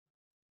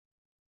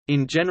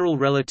In general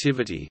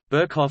relativity,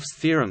 Birkhoff's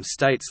theorem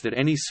states that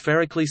any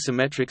spherically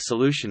symmetric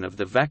solution of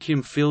the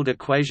vacuum field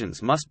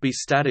equations must be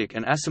static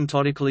and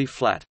asymptotically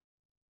flat.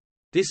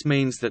 This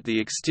means that the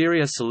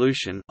exterior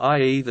solution,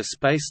 i.e. the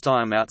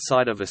spacetime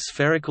outside of a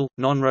spherical,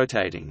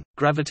 non-rotating,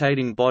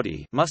 gravitating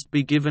body, must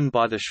be given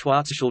by the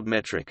Schwarzschild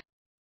metric.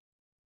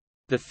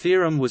 The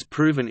theorem was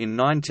proven in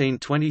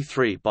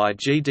 1923 by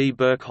G. D.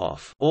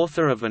 Birkhoff,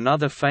 author of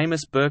another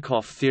famous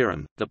Birkhoff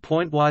theorem, the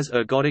pointwise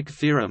ergodic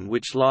theorem,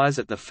 which lies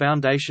at the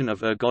foundation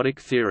of ergodic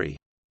theory.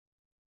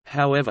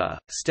 However,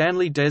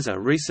 Stanley Deser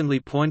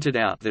recently pointed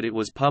out that it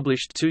was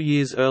published 2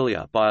 years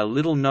earlier by a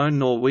little-known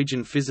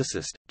Norwegian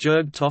physicist,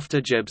 Jørg Tofte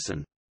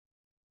Jebsen.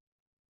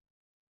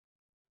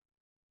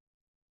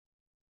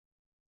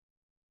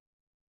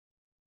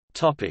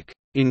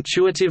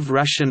 Intuitive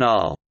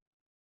rationale.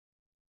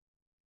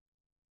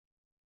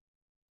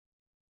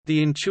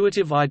 The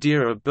intuitive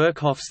idea of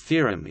Birkhoff's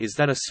theorem is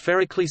that a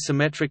spherically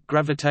symmetric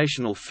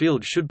gravitational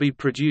field should be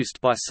produced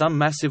by some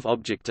massive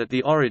object at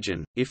the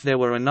origin. If there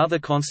were another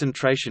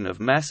concentration of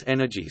mass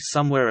energy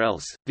somewhere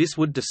else, this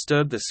would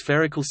disturb the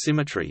spherical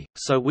symmetry,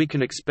 so we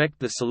can expect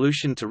the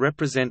solution to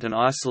represent an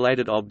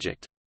isolated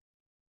object.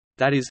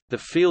 That is, the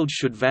field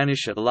should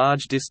vanish at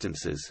large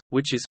distances,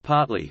 which is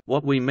partly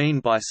what we mean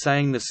by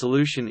saying the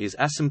solution is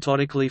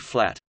asymptotically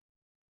flat.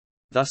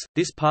 Thus,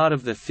 this part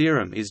of the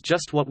theorem is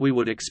just what we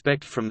would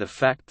expect from the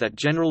fact that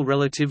general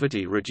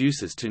relativity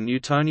reduces to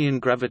Newtonian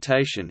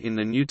gravitation in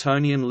the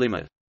Newtonian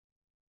limit.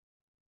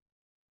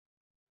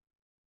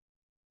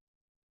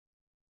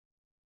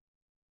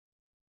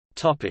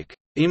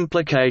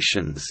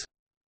 Implications.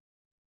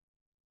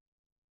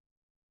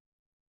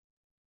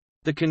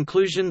 The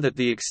conclusion that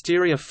the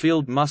exterior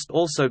field must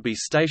also be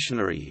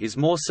stationary is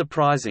more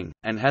surprising,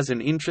 and has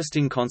an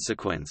interesting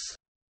consequence.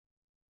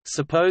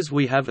 Suppose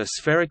we have a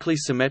spherically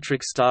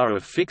symmetric star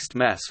of fixed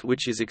mass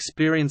which is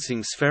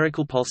experiencing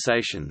spherical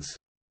pulsations.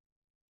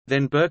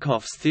 Then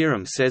Birkhoff's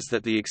theorem says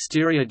that the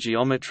exterior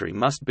geometry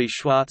must be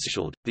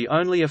Schwarzschild. The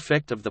only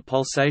effect of the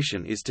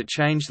pulsation is to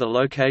change the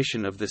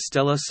location of the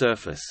stellar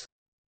surface.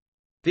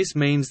 This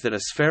means that a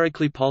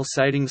spherically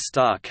pulsating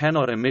star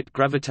cannot emit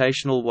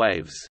gravitational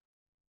waves.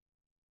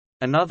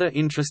 Another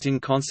interesting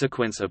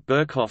consequence of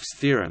Birkhoff's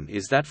theorem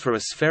is that for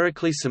a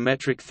spherically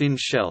symmetric thin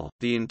shell,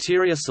 the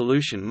interior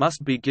solution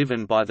must be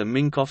given by the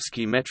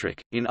Minkowski metric.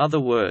 In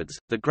other words,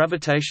 the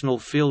gravitational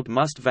field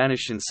must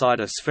vanish inside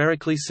a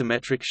spherically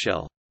symmetric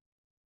shell.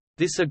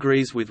 This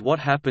agrees with what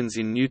happens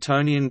in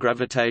Newtonian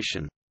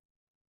gravitation.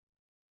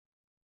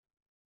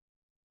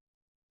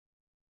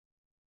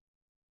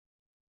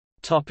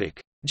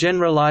 Topic: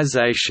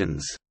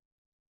 Generalizations.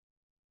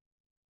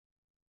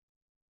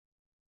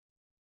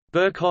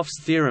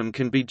 Birkhoff's theorem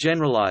can be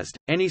generalized.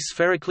 Any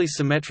spherically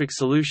symmetric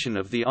solution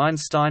of the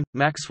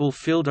Einstein-Maxwell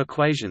field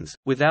equations,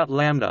 without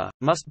lambda,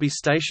 must be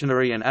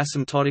stationary and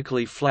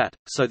asymptotically flat,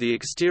 so the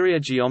exterior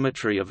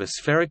geometry of a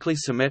spherically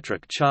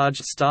symmetric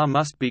charged star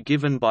must be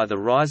given by the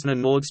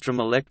Reissner-Nordström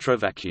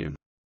electrovacuum.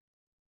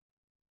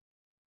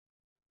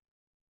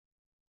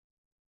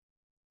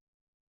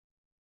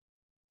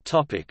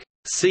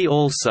 See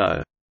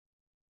also: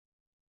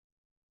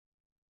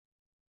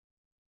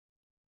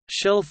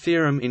 Shell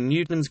theorem in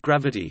Newton's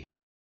gravity,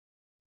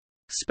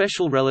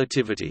 special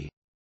relativity.